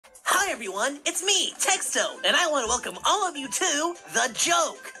Hi everyone, it's me, Texto, and I want to welcome all of you to The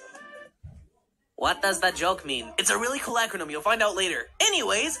Joke. What does the joke mean? It's a really cool acronym, you'll find out later.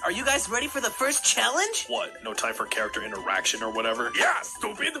 Anyways, are you guys ready for the first challenge? What, no time for character interaction or whatever? Yeah,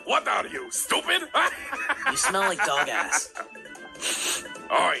 stupid! What are you, stupid? You smell like dog ass.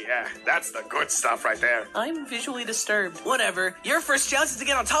 Oh yeah, that's the good stuff right there. I'm visually disturbed. Whatever. Your first challenge is to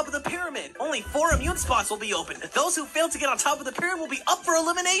get on top of the pyramid. Only 4 immune spots will be open. Those who fail to get on top of the pyramid will be up for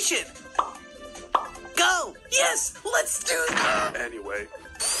elimination. Go! Yes! Let's do that! Anyway.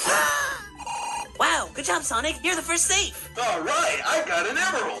 Wow, good job, Sonic. You're the first safe. All right, I got an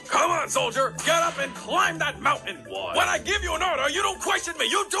emerald. Come on, soldier. Get up and climb that mountain. What? When I give you an order, you don't question me.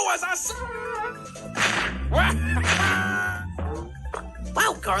 You do as I say.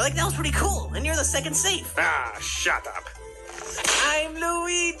 Wow, Garlic, that was pretty cool. And you're the second safe. Ah, shut up. I'm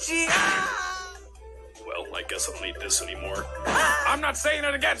Luigi. Well, I guess I don't need this anymore. I'm not saying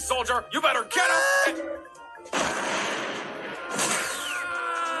it again, soldier. You better get up.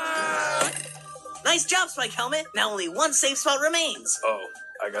 Nice job, Spike Helmet. Now only 1 safe spot remains. Oh,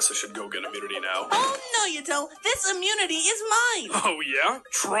 I guess I should go get immunity now. Oh, no, you don't. This immunity is mine. Oh, yeah?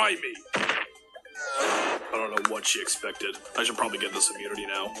 Try me. I don't know what she expected. I should probably get this immunity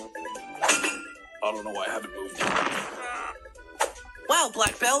now. I don't know why I haven't moved. Wow,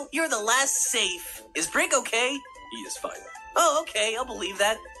 Black Belt, you're the last safe. Is Brick okay? He is fine. Oh, okay, I'll believe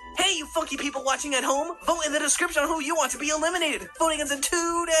that. Hey, you funky people watching at home, vote in the description on who you want to be eliminated. Voting ends in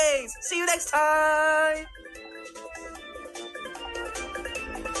 2 days. See you next time.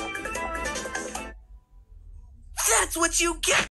 That's what you get.